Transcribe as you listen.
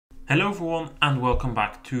Hello everyone and welcome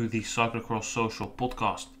back to the Cyclocross Social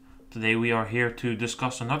Podcast. Today we are here to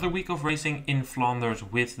discuss another week of racing in Flanders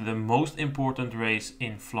with the most important race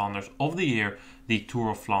in Flanders of the year, the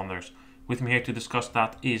Tour of Flanders. With me here to discuss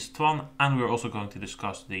that is Twan, and we're also going to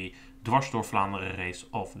discuss the Dwars door Vlaanderen race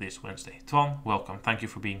of this Wednesday. Twan, welcome. Thank you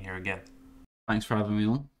for being here again. Thanks for having me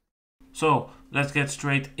on. So let's get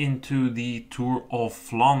straight into the Tour of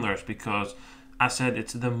Flanders because as said,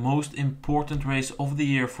 it's the most important race of the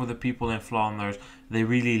year for the people in Flanders. They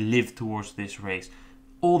really live towards this race.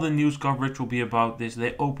 All the news coverage will be about this.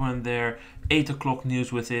 They open their 8 o'clock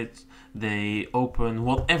news with it. They open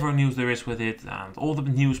whatever news there is with it, and all the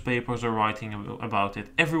newspapers are writing about it.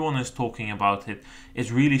 Everyone is talking about it. It's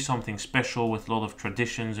really something special with a lot of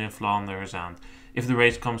traditions in Flanders, and if the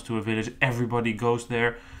race comes to a village, everybody goes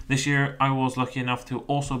there. This year I was lucky enough to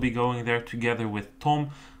also be going there together with Tom.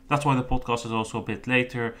 That's why the podcast is also a bit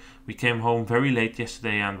later. We came home very late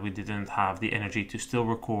yesterday and we didn't have the energy to still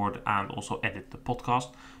record and also edit the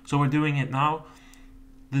podcast. So we're doing it now.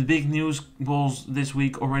 The big news was this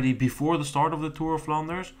week already before the start of the Tour of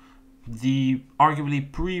Flanders. The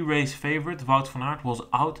arguably pre-race favourite, Wout van Aert, was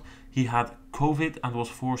out. He had COVID and was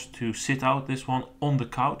forced to sit out this one on the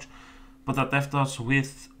couch. But that left us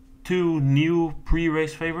with two new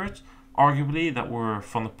pre-race favourites, arguably, that were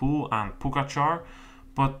Van der Poel and Pogacar.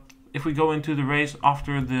 But if we go into the race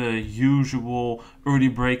after the usual early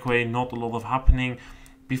breakaway, not a lot of happening.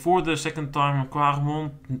 Before the second time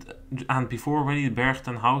Quaremont and before already Berg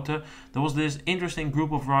ten Houten, there was this interesting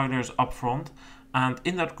group of riders up front. And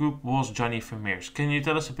in that group was Gianni Vermeersch. Can you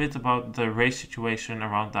tell us a bit about the race situation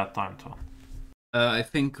around that time, Twan? I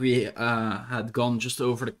think we had gone just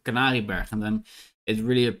over the Canarieberg, and then it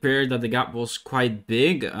really appeared that the gap was quite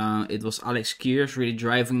big. It was Alex Kiers really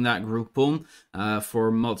driving that group on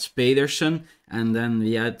for Mats Pedersen. And then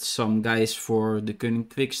we had some guys for the Koning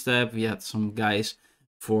Quickstep. We had some guys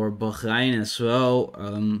for Bahrain as well.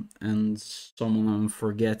 And someone I'm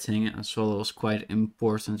forgetting as well. It was quite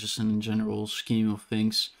important just in the general scheme of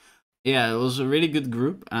things. Yeah, it was a really good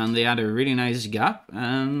group and they had a really nice gap.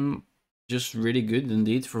 Just really good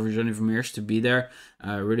indeed for Gianni Vermeersch to be there.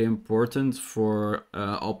 Really important for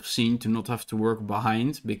Alpecin to not have to work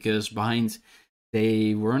behind, because behind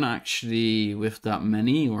they weren't actually with that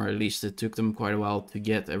many, or at least it took them quite a while to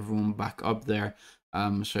get everyone back up there.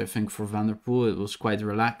 So I think for Van der Poel it was quite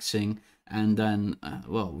relaxing. And then,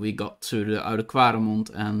 we got to the Oude Quaremont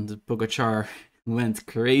and Pogacar went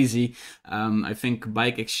crazy. I think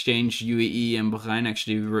Bike Exchange, UAE and Bahrain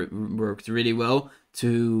actually worked really well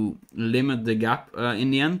to limit the gap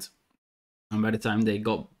in the end. And by the time they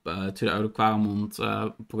got to the Oude Quaremont,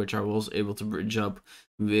 Pogacar was able to bridge up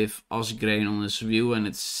with Asgreen on his wheel, and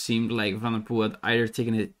it seemed like Van der Poel had either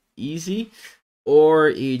taken it easy or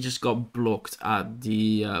he just got blocked at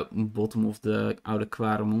the bottom of the Oude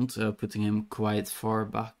Quaremont, putting him quite far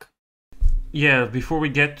back. Yeah, before we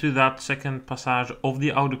get to that second passage of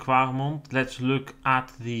the Oude Quaremont, let's look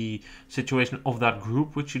at the situation of that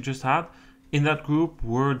group which you just had. In that group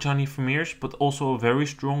were Gianni Vermeersch, but also a very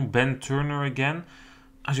strong Ben Turner again.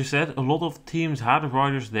 As you said, a lot of teams had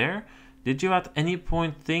riders there. Did you at any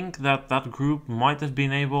point think that that group might have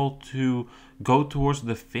been able to go towards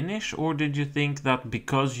the finish? Or did you think that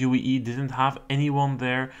because UAE didn't have anyone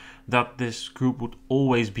there, that this group would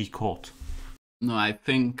always be caught? No, I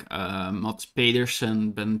think Mats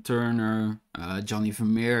Pedersen, Ben Turner, Gianni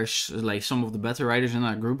Vermeersch, like some of the better riders in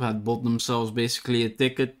that group had bought themselves basically a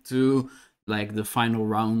ticket to like the final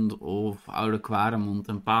round of Oude Quaremont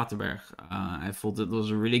and Paterberg. I thought it was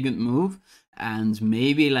a really good move, and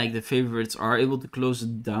maybe like the favorites are able to close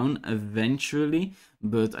it down eventually,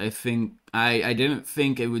 but I think I didn't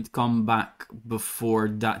think it would come back before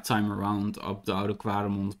that time around up the Oude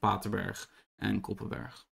Quaremont, Paterberg and Kopecky.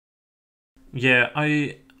 Yeah,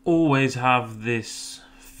 I always have this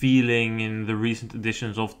feeling in the recent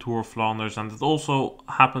editions of Tour of Flanders, and it also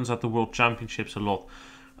happens at the World Championships a lot.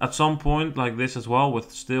 At some point like this as well,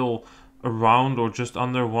 with still around or just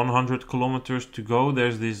under 100 kilometers to go,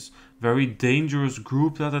 there's this very dangerous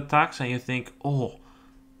group that attacks and you think, oh,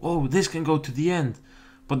 this can go to the end.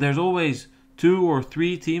 But there's always 2 or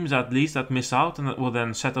 3 teams at least that miss out and that will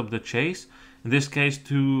then set up the chase. In this case,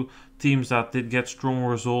 2 teams that did get strong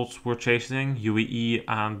results were chasing, UAE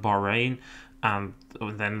and Bahrain. And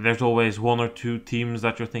then there's always 1 or 2 teams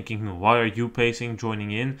that you're thinking, why are you pacing, joining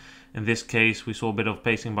in? In this case, we saw a bit of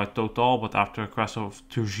pacing by Total, but after a crash of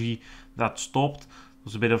Turgi, that stopped. There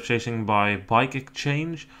was a bit of chasing by Bike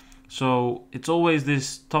Exchange. So it's always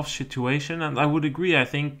this tough situation, and I would agree. I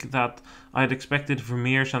think that I had expected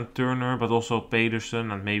Vermeersch and Turner, but also Pedersen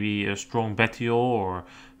and maybe a strong Bettiol or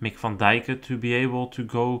Mick van Dijken to be able to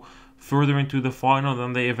go further into the final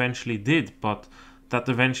than they eventually did. But that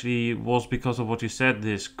eventually was because of what you said,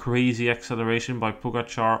 this crazy acceleration by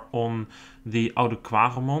Pogacar on the Oude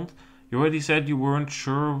Kwaremond. You already said you weren't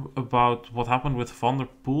sure about what happened with Van der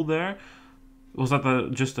Poel there. Was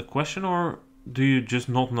that just a question, or do you just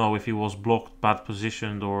not know if he was blocked, bad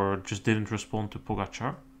positioned, or just didn't respond to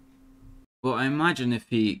Pogacar? Well, I imagine if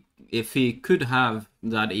he could have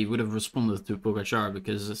that, he would have responded to Pogacar,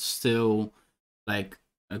 because it's still like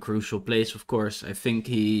a crucial place. Of course, I think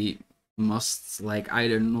he must like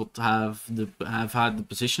either not have had the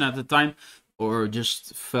position at the time, or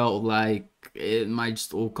just felt like it might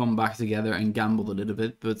just all come back together and gambled a little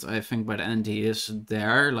bit. But I think by the end he is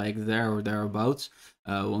there, like there or thereabouts,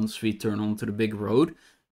 once we turn onto the big road.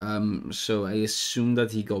 So I assume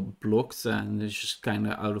that he got blocked and is just kind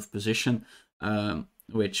of out of position,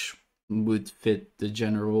 which would fit the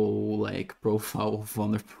general like profile of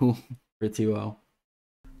Van der Poel pretty well.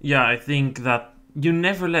 Yeah, I think that you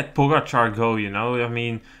never let Pogacar go, you know. I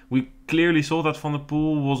mean, we clearly saw that Van der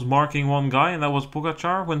Poel was marking one guy, and that was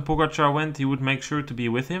Pogacar. When Pogacar went, he would make sure to be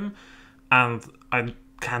with him. And I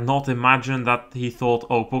cannot imagine that he thought,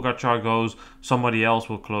 oh, Pogacar goes, somebody else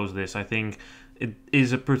will close this. I think it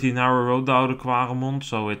is a pretty narrow road, the Oude Kwaremond,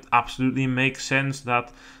 so it absolutely makes sense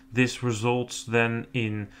that this results then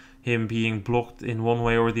in him being blocked in one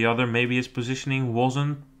way or the other. Maybe his positioning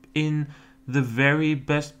wasn't in the very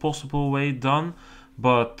best possible way done,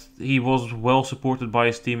 but he was well supported by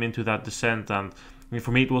his team into that descent. And I mean,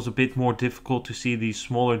 for me it was a bit more difficult to see these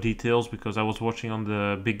smaller details because I was watching on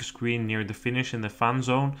the big screen near the finish in the fan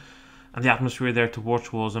zone, and the atmosphere there to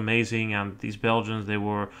watch was amazing. And these Belgians, they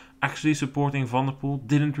were actually supporting Van der Poel.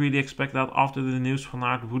 Didn't really expect that after the news Van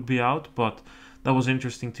Aert would be out, but that was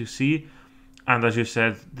interesting to see. And as you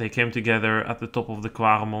said, they came together at the top of the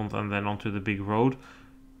Kwaremond and then onto the big road.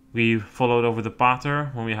 We followed over the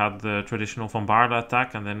Pater when we had the traditional Van Baarle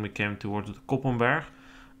attack, and then we came towards the Koppenberg.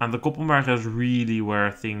 And the Koppenberg is really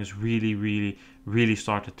where things really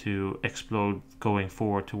started to explode going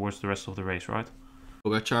forward towards the rest of the race, right?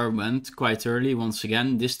 Pogacar went quite early once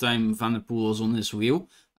again. This time Van der Poel was on his wheel.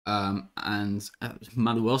 And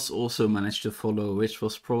Madouas also managed to follow, which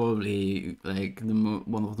was probably like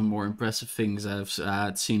one of the more impressive things I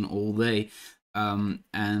had seen all day.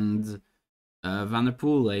 And Van der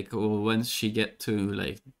Poel, like once she get to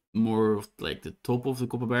like more of like the top of the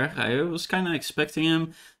Koppenberg, I was kind of expecting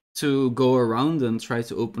him to go around and try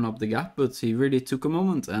to open up the gap, but he really took a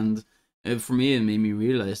moment. And for me, it made me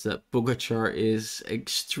realize that Pogacar is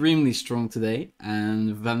extremely strong today,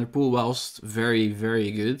 and Van der Poel, whilst very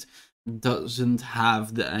good, doesn't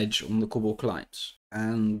have the edge on the cobble climbs.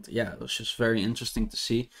 And yeah, it was just very interesting to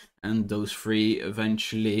see. And those three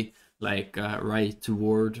eventually right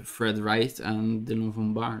toward Fred Wright and Dylan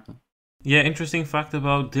van Baarle. Yeah, interesting fact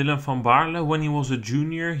about Dylan van Baarle. When he was a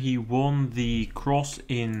junior, he won the cross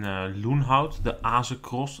in Loenhout, the Aze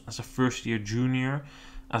Cross, as a first-year junior.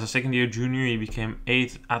 As a second-year junior, he became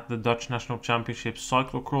 8th at the Dutch National Championship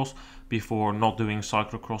Cyclocross before not doing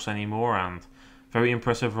Cyclocross anymore. And very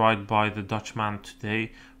impressive ride by the Dutchman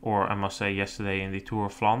today, or I must say yesterday in the Tour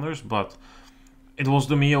of Flanders. But it was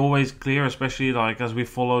to me always clear, especially like as we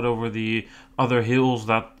followed over the other hills,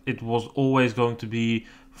 that it was always going to be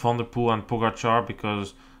Van der Poel and Pogacar,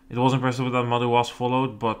 because it was impressive that Madouas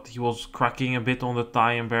followed, but he was cracking a bit on the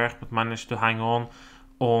Taaienberg, but managed to hang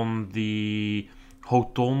on the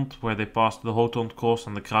Hotonde, where they passed the Hotonde Cross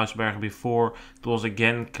and the Kruisberg before. It was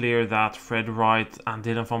again clear that Fred Wright and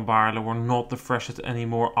Dylan van Baarle were not the freshest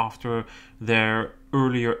anymore after their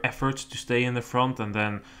earlier efforts to stay in the front. And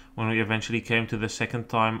then when we eventually came to the second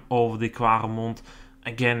time of the Kwaremond,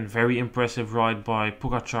 again, very impressive ride by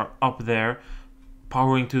Pogacar up there,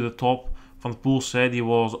 powering to the top. Van der Poel said he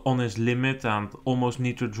was on his limit and almost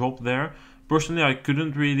need to drop there. Personally, I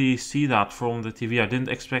couldn't really see that from the TV. I didn't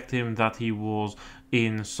expect him that he was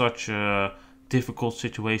in such a difficult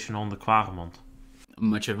situation on the Kwaremond.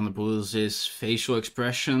 Mathieu van der Poel's facial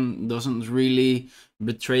expression doesn't really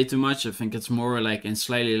betray too much. I think it's more like in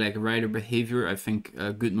slightly like rider behavior. I think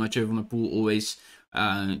good Mathieu van der Poel always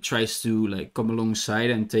tries to like come alongside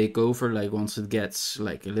and take over like once it gets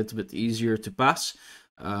like a little bit easier to pass.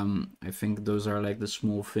 I think those are like the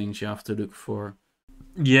small things you have to look for.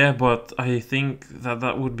 Yeah, but I think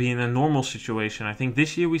that would be in a normal situation. I think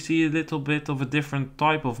this year we see a little bit of a different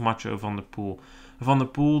type of Mathieu van der Poel. Van der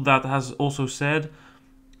Poel that has also said,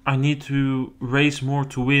 I need to race more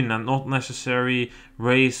to win and not necessarily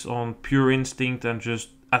race on pure instinct and just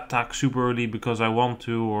attack super early because I want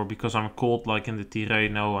to or because I'm cold like in the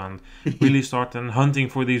Tirreno, and really start hunting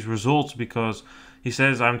for these results, because he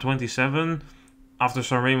says, I'm 27, after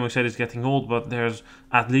Sanremo, he said he's getting old, but there's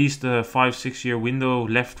at least a 5-6 year window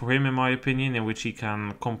left for him, in my opinion, in which he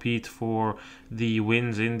can compete for the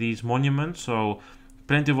wins in these monuments. So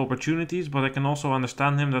plenty of opportunities, but I can also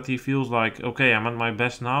understand him that he feels like, okay, I'm at my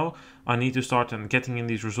best now. I need to start and getting in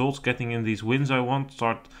these results, getting in these wins I want,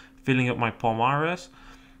 start filling up my palmares.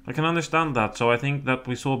 I can understand that. So I think that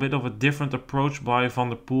we saw a bit of a different approach by Van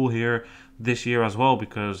der Poel here this year as well,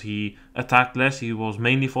 because he attacked less. He was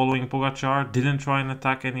mainly following Pogacar, didn't try and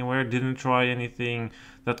attack anywhere, didn't try anything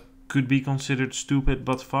that could be considered stupid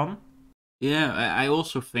but fun. Yeah, I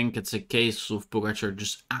also think it's a case of Pogacar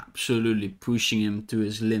just absolutely pushing him to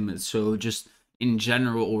his limit. So just in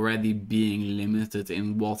general already being limited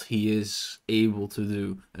in what he is able to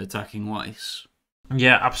do attacking wise.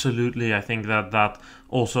 Yeah, absolutely. I think that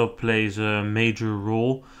also plays a major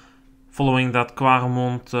role. Following that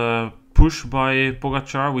Quaremont push by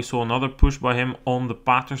Pogacar, we saw another push by him on the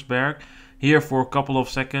Patersberg. Here for a couple of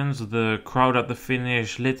seconds, the crowd at the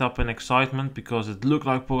finish lit up in excitement because it looked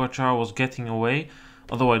like Pogacar was getting away.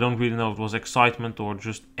 Although I don't really know if it was excitement or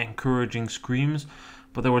just encouraging screams.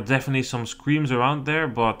 But there were definitely some screams around there.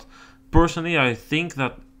 But personally, I think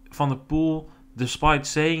that Van der Poel, despite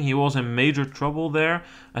saying he was in major trouble there,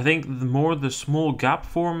 I think the small gap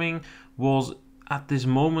forming was at this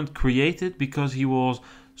moment created because he was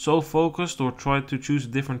so focused or tried to choose a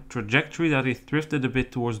different trajectory that he drifted a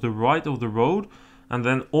bit towards the right of the road and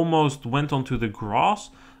then almost went onto the grass,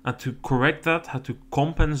 and to correct that had to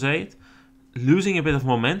compensate, losing a bit of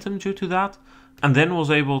momentum due to that, and then was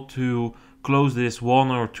able to close this 1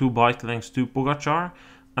 or 2 bike lengths to Pogacar.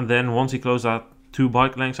 And then once he closed that 2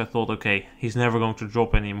 bike lengths, I thought, okay, he's never going to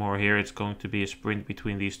drop anymore here. It's going to be a sprint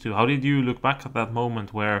between these two. How did you look back at that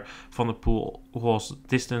moment where Van der Poel was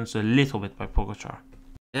distanced a little bit by Pogacar?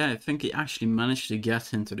 Yeah, I think he actually managed to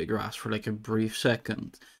get into the grass for like a brief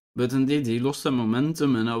second. But indeed, he lost the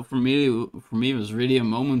momentum, and for me, it was really a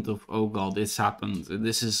moment of, oh god, it's happened.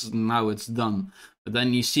 Now it's done. But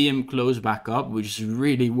then you see him close back up, which is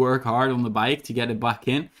really work hard on the bike to get it back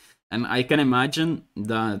in. And I can imagine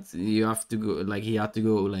that you have to go, like he had to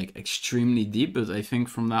go like extremely deep. But I think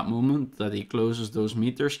from that moment that he closes those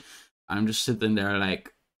meters, I'm just sitting there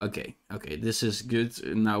like, okay, this is good.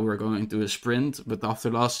 Now we're going to a sprint. But after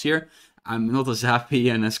last year, I'm not as happy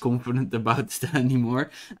and as confident about it anymore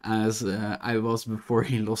as I was before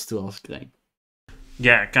he lost to Askreen.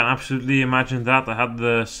 Yeah, I can absolutely imagine that. I had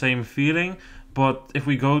the same feeling. But if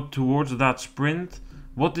we go towards that sprint,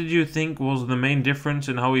 what did you think was the main difference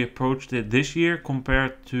in how he approached it this year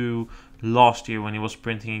compared to last year when he was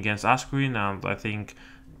sprinting against Askreen? And I think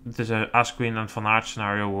the Askreen and Van Aert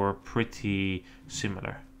scenario were pretty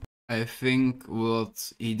similar. I think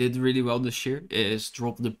what he did really well this year is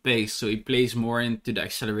drop the pace. So he plays more into the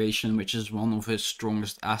acceleration, which is one of his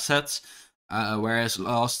strongest assets. Whereas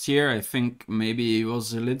last year, I think maybe he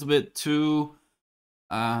was a little bit too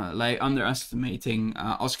underestimating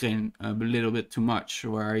Askreen a little bit too much,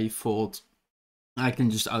 where he thought I can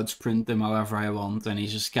just outsprint him however I want, and he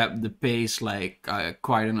just kept the pace like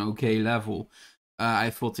quite an okay level.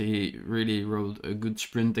 I thought he really rode a good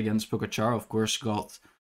sprint against Pogacar. Of course, got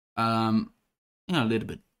a little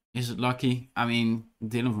bit. Is it lucky? I mean,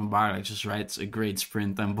 Dylan van Baarle just rides a great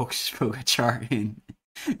sprint and boxes Pogacar in,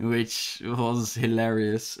 which was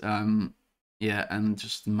hilarious. And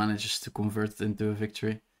just manages to convert it into a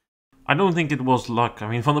victory. I don't think it was luck. I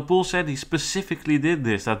mean, Van der Poel said he specifically did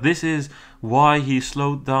this, that this is why he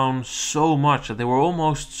slowed down so much, that they were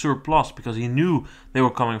almost surplus, because he knew they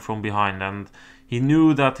were coming from behind, and he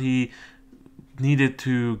knew that he needed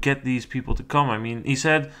to get these people to come. I mean, he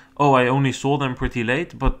said, oh, I only saw them pretty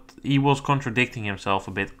late, but he was contradicting himself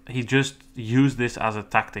a bit. He just used this as a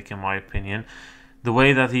tactic, in my opinion. The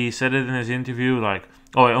way that he said it in his interview, like,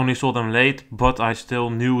 oh, I only saw them late, but I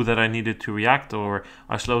still knew that I needed to react, or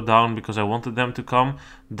I slowed down because I wanted them to come.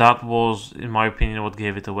 That was, in my opinion, what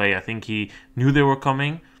gave it away. I think he knew they were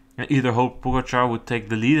coming, and either hoped Pogacar would take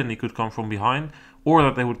the lead and he could come from behind, or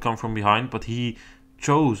that they would come from behind, but he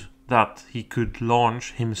chose that he could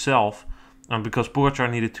launch himself, and because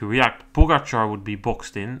Pogacar needed to react, Pogacar would be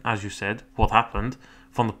boxed in, as you said, what happened.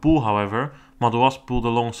 Van der Poel, however, Madouas pulled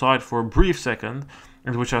alongside for a brief second,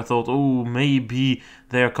 in which I thought, oh, maybe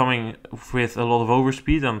they are coming with a lot of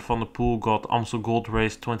overspeed, and Van der Poel got Amstel Gold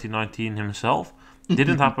Race 2019 himself.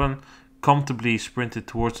 Didn't happen. Comfortably sprinted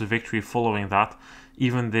towards the victory following that.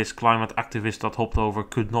 Even this climate activist that hopped over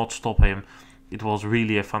could not stop him. It was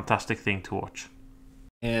really a fantastic thing to watch.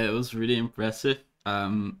 Yeah, it was really impressive.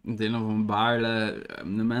 Dylan van Baarle,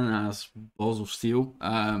 the man has balls of steel,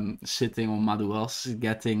 sitting on Madouas,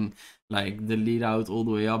 getting like the lead out all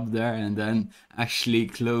the way up there, and then actually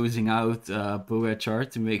closing out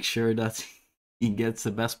Pogacar to make sure that he gets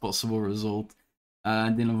the best possible result.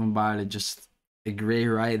 Dylan van Baarle, just a great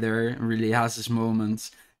rider, really has his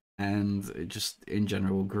moments, and just in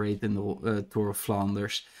general great in the Tour of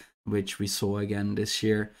Flanders, which we saw again this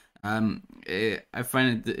year. I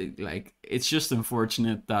find it like it's just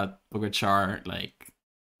unfortunate that Pogacar like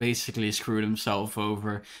basically screwed himself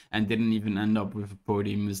over and didn't even end up with a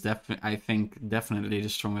podium. Is I think definitely the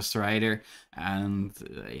strongest rider, and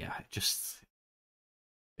yeah, it's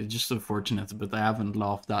just unfortunate. But I haven't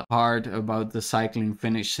laughed that hard about the cycling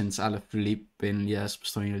finish since Alaphilippe in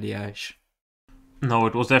Liège-Bastogne-Liège. No,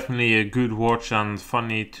 it was definitely a good watch and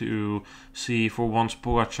funny to see for once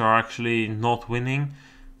Pogacar actually not winning.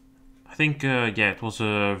 I think, yeah, it was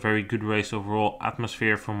a very good race overall.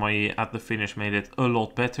 Atmosphere for me at the finish made it a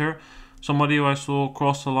lot better. Somebody who I saw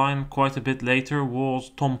cross the line quite a bit later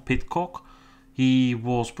was Tom Pidcock. He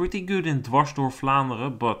was pretty good in Dwars door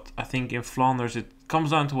Vlaanderen, but I think in Flanders it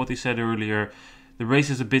comes down to what he said earlier. The race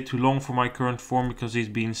is a bit too long for my current form because he's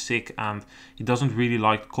been sick and he doesn't really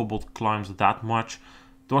like cobbled climbs that much.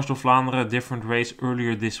 Dwars door Vlaanderen, a different race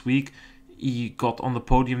earlier this week. He got on the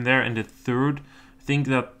podium there in the third. I think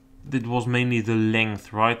that it was mainly the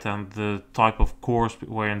length, right, and the type of course,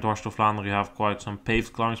 where in Dwars door Vlaanderen you have quite some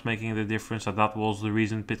paved climbs making the difference, and that was the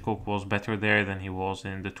reason Pidcock was better there than he was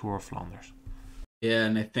in the Tour of Flanders. Yeah,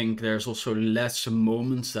 and I think there's also less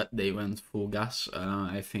moments that they went full gas.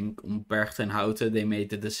 I think on Bercht and Houten they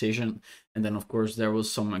made the decision, and then of course there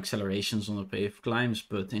was some accelerations on the paved climbs,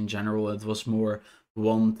 but in general it was more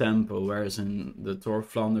one tempo, whereas in the Tour of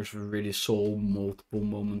Flanders we really saw multiple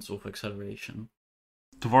moments of acceleration.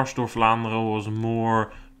 Dwars door Vlaanderen was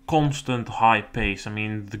more constant high pace. I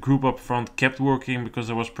mean, the group up front kept working because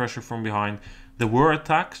there was pressure from behind. There were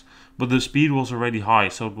attacks, but the speed was already high,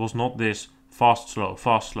 so it was not this fast, slow,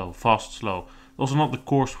 fast, slow, fast, slow. Also not the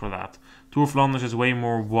course for that. Tour of Flanders is way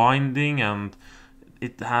more winding, and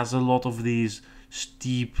it has a lot of these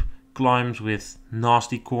steep climbs with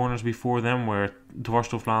nasty corners before them, where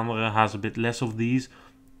Dwars door Vlaanderen has a bit less of these.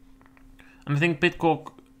 And I think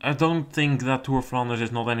Pidcock, I don't think that Tour of Flanders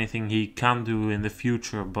is not anything he can do in the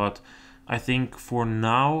future, but I think for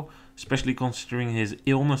now, especially considering his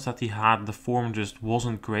illness that he had, the form just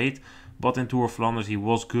wasn't great. But in Tour of Flanders he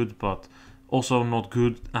was good, but also not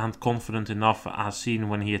good and confident enough, as seen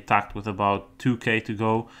when he attacked with about 2k to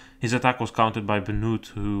go. His attack was countered by Benoot,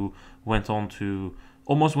 who went on to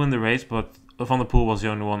almost win the race, but Van der Poel was the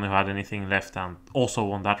only one who had anything left and also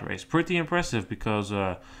won that race. Pretty impressive because,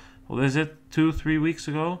 what is it, 2-3 weeks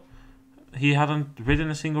ago? He hadn't ridden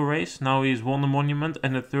a single race. Now he's won the monument,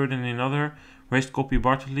 ended third in another, raced Koppie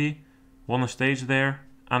Bartoli, won a stage there,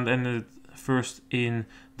 and ended first in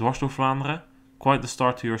Dwars door Vlaanderen. Quite the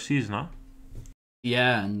start to your season, huh?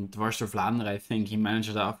 Yeah, and Dwars door Vlaanderen, I think he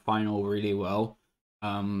managed that final really well.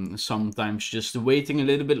 Sometimes just waiting a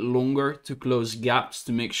little bit longer to close gaps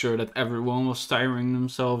to make sure that everyone was tiring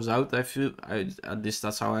themselves out. I feel, at least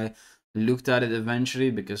that's how I looked at it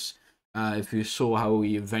eventually, because if you saw how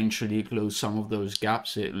he eventually closed some of those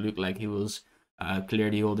gaps, it looked like he was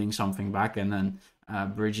clearly holding something back, and then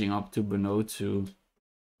bridging up to Benoot to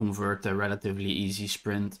convert a relatively easy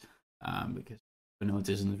sprint, because Benoot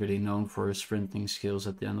isn't really known for his sprinting skills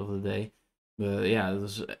at the end of the day. But yeah,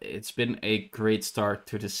 it's been a great start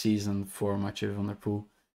to the season for Mathieu van der Poel.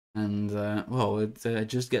 And well, it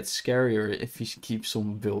just gets scarier if he keeps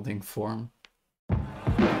on building form.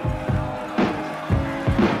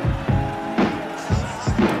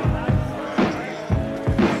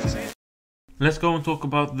 Let's go and talk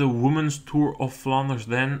about the Women's Tour of Flanders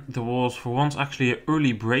then. There was for once actually an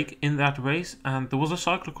early break in that race, and there was a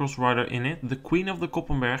cyclocross rider in it, the Queen of the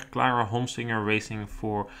Koppenberg, Clara Honsinger, racing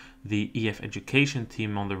for the EF Education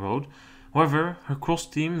team on the road. However, her cross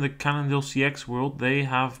team, the Cannondale CX World, they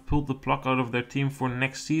have pulled the plug out of their team for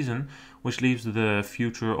next season, which leaves the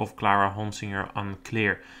future of Clara Honsinger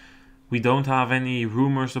unclear. We don't have any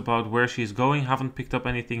rumors about where she's going, haven't picked up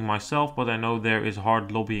anything myself, but I know there is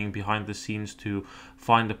hard lobbying behind the scenes to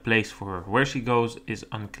find a place for her. Where she goes is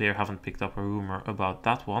unclear, haven't picked up a rumor about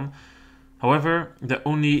that one. However, the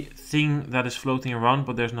only thing that is floating around,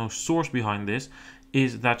 but there's no source behind this,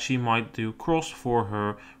 is that she might do cross for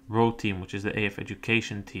her road team, which is the AF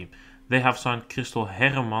Education team. They have signed Christel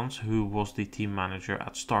Herremans, who was the team manager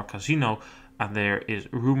at Star Casino, and there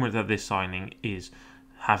is rumor that this signing is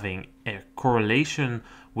having a correlation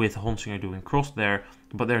with Honsinger doing cross there,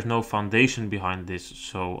 but there's no foundation behind this,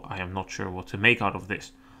 so I am not sure what to make out of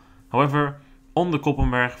this. However, On the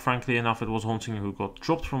Koppenberg, frankly enough, it was Honsinger who got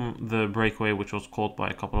dropped from the breakaway, which was caught by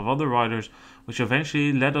a couple of other riders, which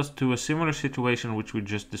eventually led us to a similar situation which we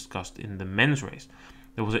just discussed in the men's race.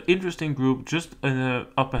 There was an interesting group just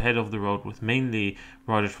up ahead of the road with mainly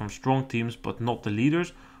riders from strong teams, but not the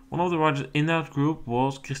leaders. One of the riders in that group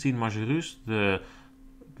was Christine Margerus, the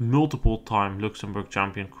multiple-time Luxembourg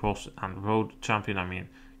champion, cross and road champion. I mean,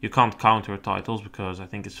 you can't count her titles because I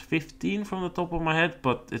think it's 15 from the top of my head,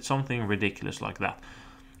 but it's something ridiculous like that.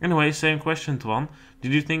 Anyway, same question, Twan.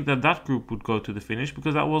 Did you think that that group would go to the finish?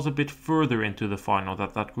 Because that was a bit further into the final,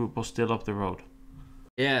 that group was still up the road.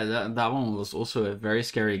 Yeah, that one was also a very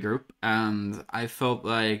scary group, and I felt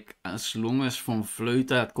like as long as Van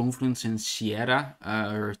Vleuten had confidence in Sierra,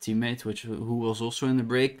 her teammate, who was also in the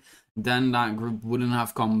break, then that group wouldn't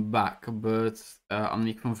have come back. But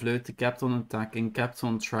Annemiek van Vleuten kept on attacking, kept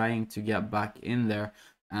on trying to get back in there,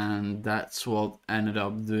 and that's what ended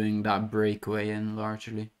up doing that breakaway in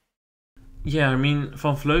largely. Yeah, I mean,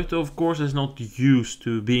 Van Vleuten, of course, is not used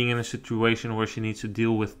to being in a situation where she needs to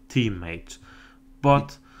deal with teammates.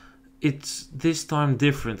 But it's this time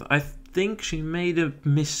different. I think she made a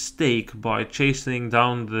mistake by chasing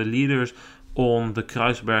down the leaders on the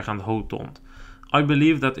Kruisberg and Hotond. I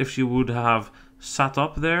believe that if she would have sat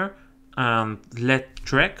up there and let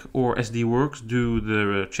Trek or SD Works do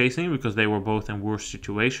the chasing, because they were both in worse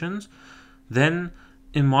situations, then,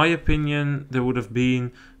 in my opinion, there would have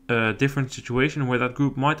been a different situation where that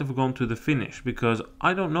group might have gone to the finish, because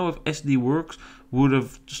I don't know if SD Works would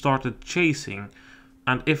have started chasing,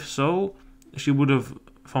 and if so, she would have,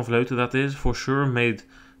 Van Vleuten that is, for sure made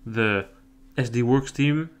the SD Works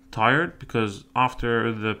team tired, because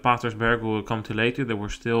after the Patersberg we'll come to later, there were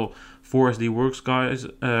still 4 SD Works guys,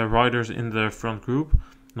 riders in the front group,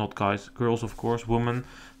 not guys, girls of course, women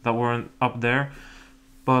that weren't up there.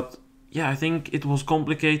 But yeah, I think it was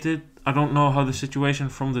complicated. I don't know how the situation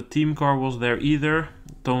from the team car was there either.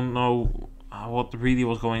 Don't know what really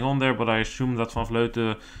was going on there, but I assume that Van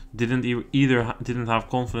Vleuten didn't have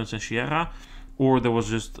confidence in Sierra, or there was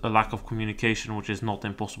just a lack of communication, which is not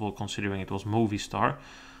impossible considering it was Movistar.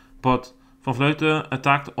 But Van Vleuten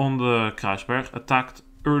attacked on the Kruisberg, attacked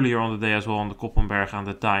earlier on the day as well on the Koppenberg and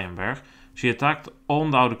the Dijenberg. She attacked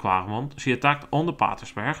on the Oude Kwaremond, she attacked on the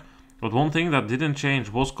Patersberg. But one thing that didn't change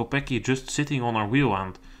was Kopecky just sitting on her wheel,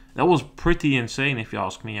 and that was pretty insane if you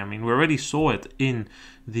ask me. I mean, we already saw it in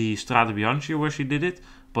the Strade Bianchi where she did it,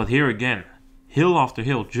 but here again, hill after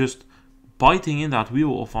hill, just biting in that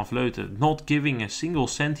wheel of Van Vleuten, not giving a single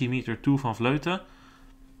centimeter to Van Vleuten.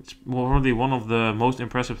 It's already one of the most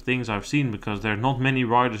impressive things I've seen, because there are not many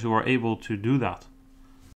riders who are able to do that.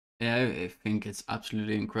 Yeah, I think it's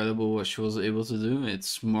absolutely incredible what she was able to do.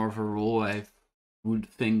 It's more of a role I would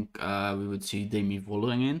think we would see Demi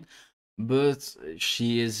Vollering in, but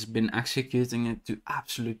she has been executing it to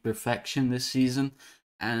absolute perfection this season.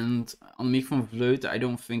 And Annemiek van Vleuten, I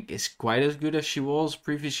don't think is quite as good as she was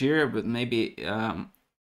previous year, but maybe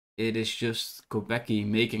it is just Kopecky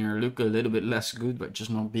making her look a little bit less good, but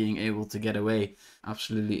just not being able to get away.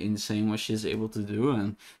 Absolutely insane what she's able to do,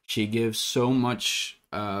 and she gives so much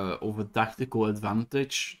of a tactical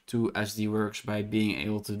advantage to SD Works by being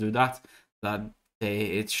able to do that,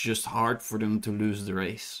 it's just hard for them to lose the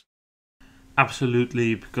race.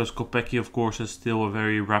 Absolutely, because Kopecky, of course, is still a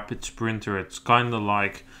very rapid sprinter. It's kind of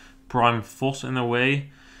like Prime Vos in a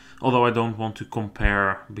way. Although I don't want to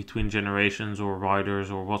compare between generations or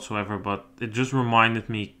riders or whatsoever, but it just reminded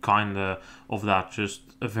me kind of that. Just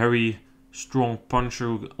a very strong puncher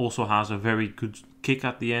who also has a very good kick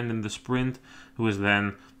at the end in the sprint, who is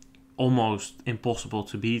then almost impossible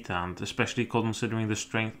to beat, and especially considering the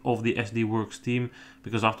strength of the SD Works team,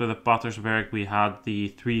 because after the Patersberg we had the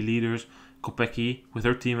 3 leaders, Kopecky with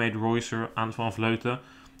her teammate Reusser and Van Vleuten.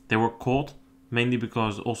 They were caught, mainly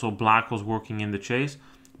because also Black was working in the chase.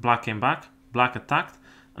 Black came back, Black attacked,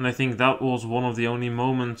 and I think that was one of the only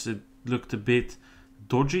moments it looked a bit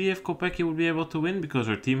dodgy if Kopecky would be able to win, because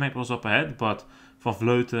her teammate was up ahead, but Van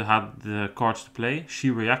Vleuten had the cards to play. She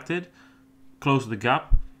reacted, closed the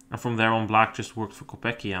gap, and from there on Black just worked for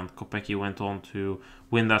Kopecky, and Kopecky went on to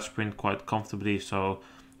win that sprint quite comfortably. So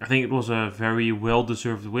I think it was a very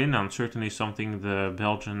well-deserved win, and certainly something the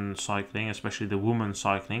Belgian cycling, especially the women's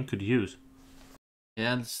cycling, could use.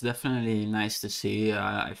 Yeah, it's definitely nice to see.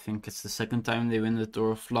 I think it's the second time they win the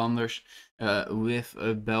Tour of Flanders with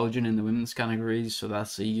a Belgian in the women's category, so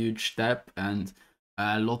that's a huge step. And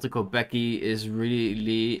Lotte Kopecky is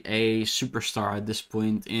really a superstar at this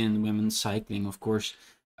point in women's cycling. Of course,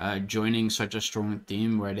 joining such a strong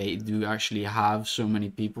team where they do actually have so many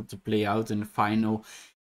people to play out in the final,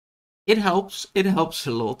 It helps. It helps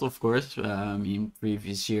a lot, of course. I mean,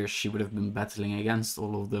 previous years she would have been battling against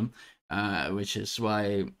all of them, which is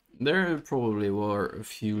why there probably were a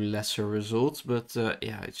few lesser results. But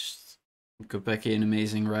yeah, it's just Kopecky, an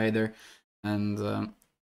amazing rider, and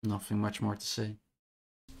nothing much more to say.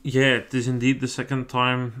 Yeah, it is indeed the second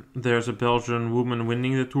time there's a Belgian woman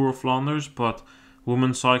winning the Tour of Flanders, but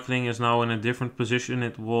women's cycling is now in a different position.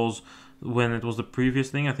 It was when it was the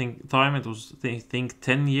previous thing. It was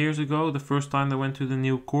 10 years ago, the first time they went to the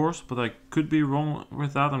new course, but I could be wrong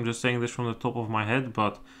with that. I'm just saying this from the top of my head,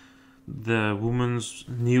 but the women's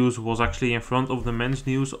news was actually in front of the men's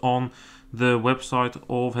news on the website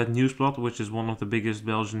of Het Nieuwsblad, which is one of the biggest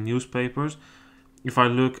Belgian newspapers. If I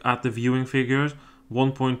look at the viewing figures,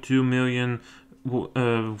 1.2 million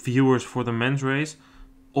viewers for the men's race,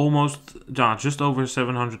 just over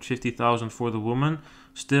 750,000 for the women.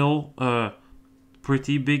 Still a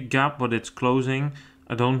pretty big gap, but it's closing.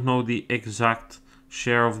 I don't know the exact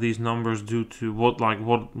share of these numbers due to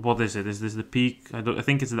what is it? Is this the peak? I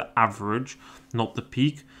think it's the average, not the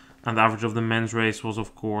peak. And the average of the men's race was,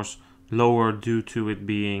 of course, lower due to it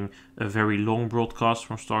being a very long broadcast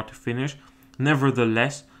from start to finish.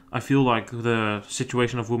 Nevertheless, I feel like the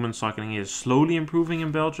situation of women's cycling is slowly improving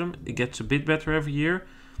in Belgium. It gets a bit better every year.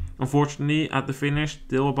 Unfortunately, at the finish,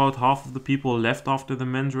 still about half of the people left after the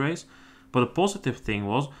men's race. But a positive thing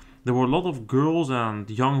was there were a lot of girls and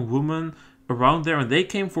young women around there, and they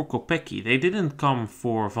came for Kopecky. They didn't come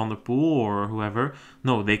for Van der Poel or whoever.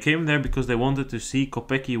 No, they came there because they wanted to see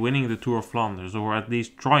Kopecky winning the Tour of Flanders, or at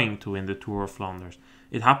least trying to win the Tour of Flanders.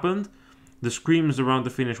 It happened. The screams around the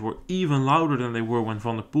finish were even louder than they were when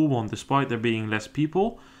Van der Poel won, despite there being less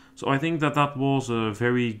people. So I think that was a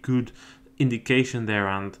very good indication there,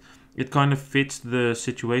 and it kind of fits the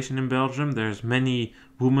situation in Belgium. There's many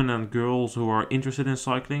women and girls who are interested in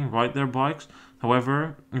cycling, ride their bikes.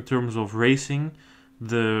 However, in terms of racing,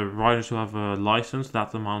 the riders who have a license,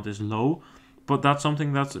 that amount is low. But that's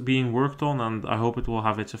something that's being worked on, and I hope it will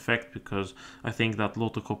have its effect, because I think that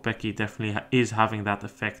Lotte Kopecky definitely is having that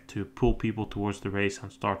effect to pull people towards the race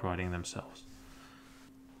and start riding themselves.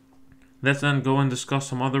 Let's then go and discuss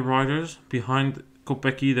some other riders. Behind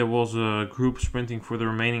Kopecky, there was a group sprinting for the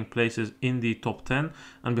remaining places in the top 10,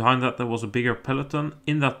 and behind that there was a bigger peloton.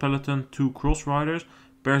 In that peloton, two cross riders,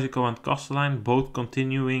 Persico and Kastelijn, both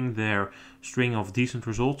continuing their string of decent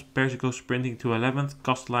results. Persico sprinting to 11th,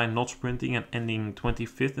 Kastelijn not sprinting and ending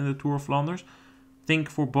 25th in the Tour of Flanders. I think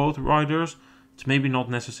for both riders, it's maybe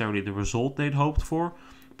not necessarily the result they'd hoped for,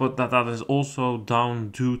 but that is also down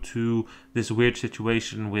due to this weird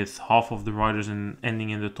situation with half of the riders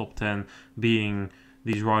ending in the top 10 being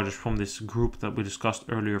these riders from this group that we discussed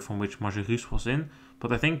earlier, from which Margerus was in.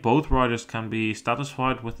 But I think both riders can be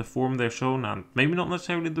satisfied with the form they've shown, and maybe not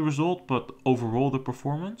necessarily the result, but overall the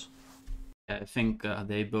performance. I think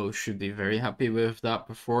they both should be very happy with that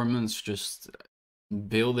performance, just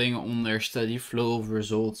building on their steady flow of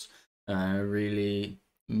results, really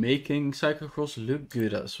making cyclocross look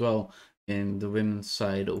good as well in the women's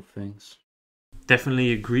side of things.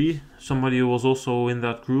 Definitely agree. Somebody who was also in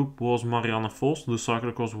that group was Marianne Vos, the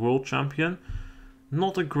cyclocross world champion.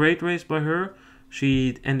 Not a great race by her.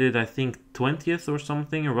 She ended, I think, 20th or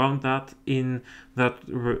something around that in that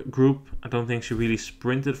group. I don't think she really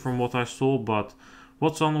sprinted from what I saw, but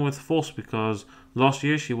what's on with Vos? Because last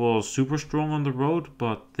year she was super strong on the road,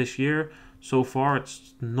 but this year, so far,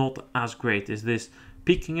 it's not as great. Is this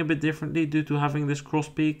peaking a bit differently due to having this cross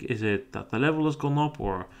peak? Is it that the level has gone up,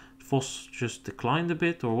 or Vos just declined a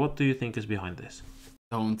bit, or what do you think is behind this?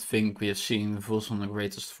 I don't think we have seen Vos on the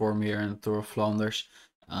greatest form here in the Tour of Flanders.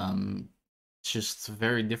 It's just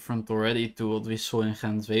very different already to what we saw in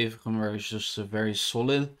Gent-Wevelgem, where it's just very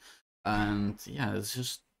solid. And yeah, it's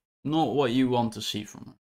just not what you want to see from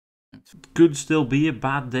her. Could still be a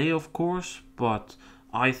bad day, of course, but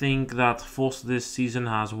I think that Vos this season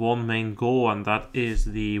has one main goal, and that is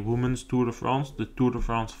the Women's Tour de France, the Tour de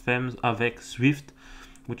France Femmes avec Zwift,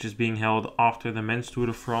 which is being held after the Men's Tour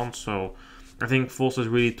de France. So I think Vos is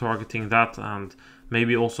really targeting that, and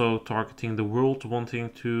maybe also targeting the world, wanting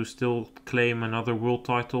to still claim another world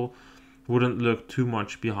title. Wouldn't look too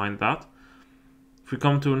much behind that. If we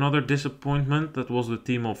come to another disappointment, that was the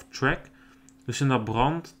team of Trek. Lucinda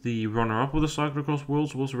Brandt, the runner-up of the Cyclocross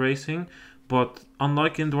Worlds, was racing, but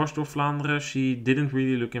unlike in Dwars door Vlaanderen, she didn't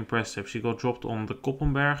really look impressive. She got dropped on the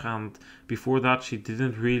Koppenberg, and before that she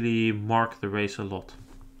didn't really mark the race a lot.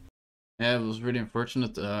 Yeah, it was really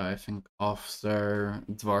unfortunate. I think after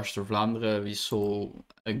Dwars door Vlaanderen, we saw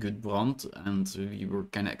a good Brandt, and we were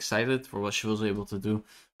kind of excited for what she was able to do,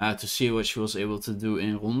 to see what she was able to do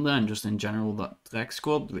in Ronde, and just in general that Trek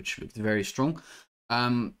squad, which looked very strong.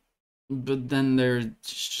 But then there's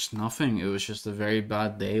just nothing. It was just a very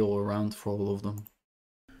bad day all around for all of them.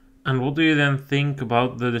 And what do you then think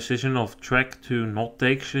about the decision of Trek to not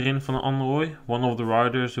take Shirin van Anrooij, one of the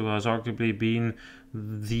riders who has arguably been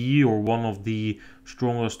one of the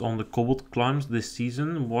strongest on the cobbled climbs this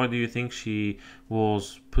season? Why do you think she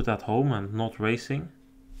was put at home and not racing?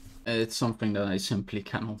 It's something that I simply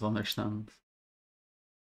cannot understand.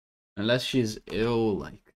 Unless she's ill,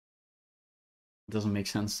 like, it doesn't make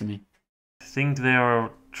sense to me. I think they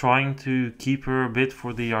are trying to keep her a bit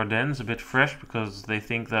for the Ardennes, a bit fresh, because they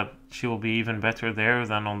think that she will be even better there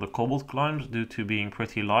than on the cobbled climbs due to being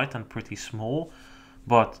pretty light and pretty small.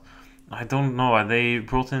 But I don't know. They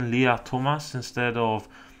brought in Leah Thomas instead of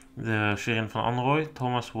the Shirin van Anrooij.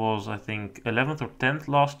 Thomas was, I think, 11th or 10th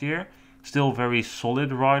last year. Still very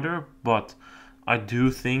solid rider, but I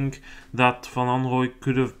do think that Van Anrooij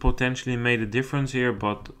could have potentially made a difference here,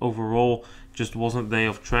 but overall just wasn't day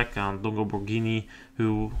of Trek, and Dongo Borghini,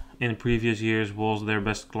 who in previous years was their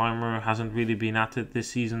best climber, hasn't really been at it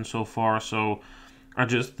this season so far, so I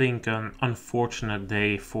just think an unfortunate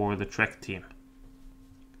day for the Trek team.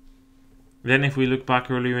 Then if we look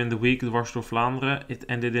back earlier in the week, Dwars door Vlaanderen, it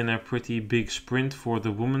ended in a pretty big sprint for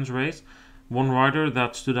the women's race. One rider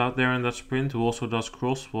that stood out there in that sprint, who also does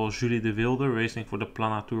cross, was Julie de Wilde, racing for the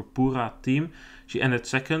Planatur Pura team. She ended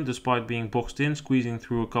second despite being boxed in, squeezing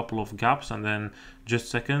through a couple of gaps, and then just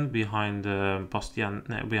second behind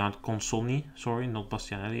behind Consonni. Sorry, not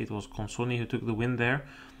Bastianelli, it was Consonni who took the win there.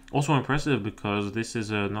 Also impressive because this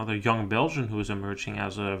is another young Belgian who is emerging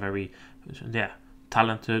as a very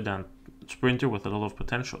talented and sprinter with a lot of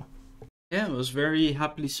potential. Yeah, I was very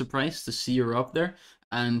happily surprised to see her up there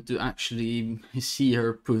and to actually see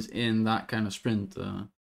her put in that kind of sprint.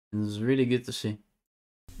 It was really good to see.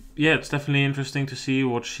 Yeah, it's definitely interesting to see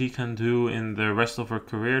what she can do in the rest of her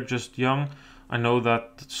career. Just young. I know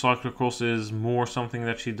that cyclocross is more something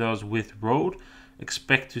that she does with road.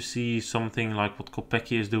 Expect to see something like what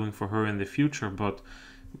Kopecky is doing for her in the future, but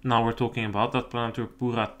now we're talking about that Planatur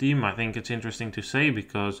Pura team. I think it's interesting to say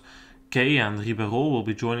because Kay and RIberolle will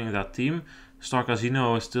be joining that team. Star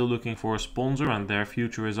Casino is still looking for a sponsor and their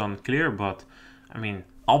future is unclear, but I mean,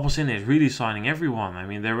 Alpecin is really signing everyone. I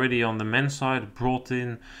mean, they're already on the men's side, brought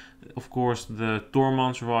in, of course, the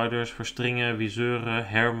Tormans riders, Verstringen, Wiesure,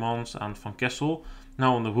 Hermans and Van Kessel.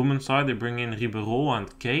 Now on the women's side, they bring in RIberolle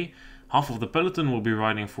and Kay. Half of the peloton will be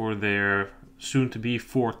riding for their soon-to-be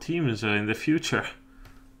 4 teams in the future.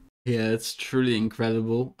 Yeah, it's truly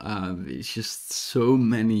incredible. It's just so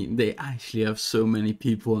many. They actually have so many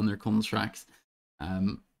people on their contract,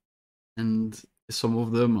 and some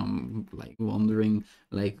of them I'm like wondering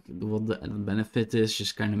like what the benefit is,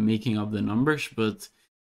 just kind of making up the numbers. But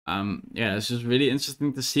yeah, it's just really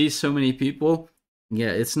interesting to see so many people.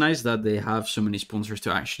 Yeah, it's nice that they have so many sponsors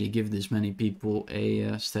to actually give this many people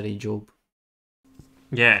a steady job.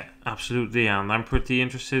 Yeah, absolutely, and I'm pretty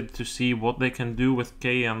interested to see what they can do with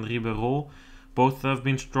Kay and RIberolle. Both have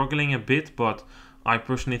been struggling a bit, but I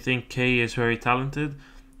personally think Kay is very talented.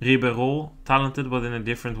 RIberolle, talented but in a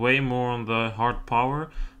different way, more on the hard power.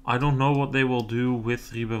 I don't know what they will do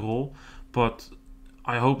with RIberolle, but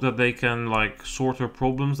I hope that they can like sort her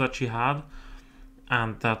problems that she had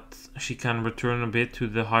and that she can return a bit to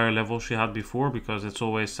the higher level she had before, because it's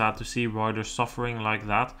always sad to see riders suffering like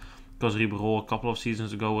that. Because RIberolle a couple of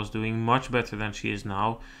seasons ago was doing much better than she is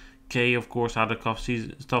now. Kay, of course, had a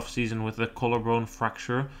tough season with the collarbone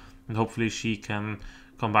fracture, and hopefully she can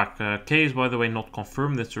come back. Kay is, by the way, not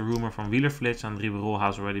confirmed. It's a rumor from Wielerflits, and RIberolle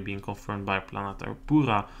has already been confirmed by Planatur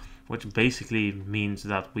Pura, which basically means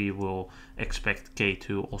that we will expect Kay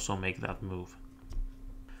to also make that move.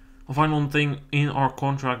 A final thing in our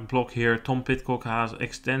contract block here, Tom Pidcock has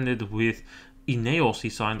extended with Ineos. He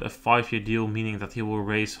signed a 5-year deal, meaning that he will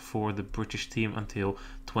race for the British team until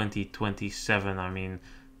 2027. I mean,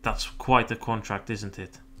 that's quite a contract, isn't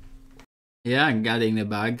it? Yeah, getting the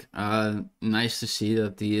bag. Nice to see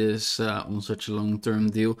that he is on such a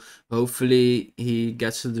long-term deal. Hopefully, he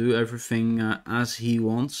gets to do everything as he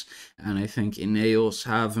wants. And I think Ineos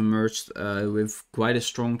have emerged with quite a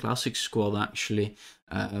strong classic squad, actually.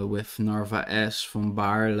 With Narva S, Van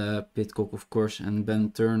Baarle, Pidcock, of course, and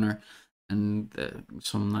Ben Turner. And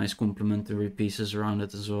some nice complementary pieces around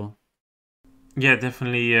it as well. Yeah,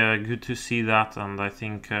 definitely good to see that, and I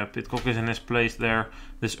think Pidcock is in his place there.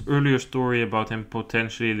 This earlier story about him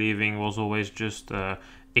potentially leaving was always just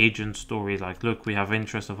agent story, like, look, we have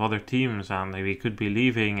interest of other teams and we could be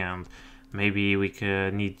leaving and maybe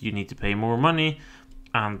you need to pay more money,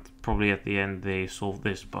 and probably at the end they solved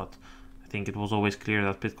this, but I think it was always clear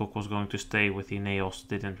that Pidcock was going to stay with Ineos.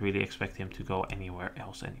 Didn't really expect him to go anywhere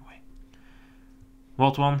else anyway.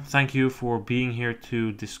 Well, Twan, thank you for being here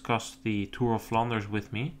to discuss the Tour of Flanders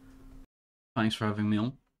with me. Thanks for having me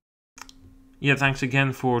on. Yeah, thanks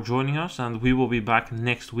again for joining us, and we will be back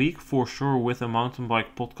next week for sure with a mountain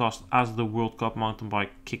bike podcast as the World Cup mountain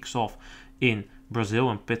bike kicks off in Brazil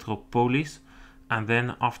and Petropolis. And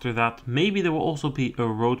then after that, maybe there will also be a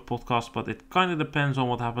road podcast, but it kind of depends on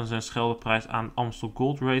what happens in Scheldeprijs and Amstel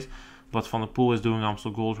Gold Race. But Van der Poel is doing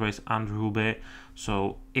Amstel Gold Race and Roubaix,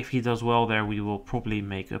 so if he does well there, we will probably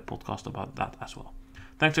make a podcast about that as well.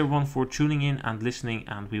 Thanks everyone for tuning in and listening,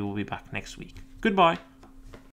 and we will be back next week. Goodbye!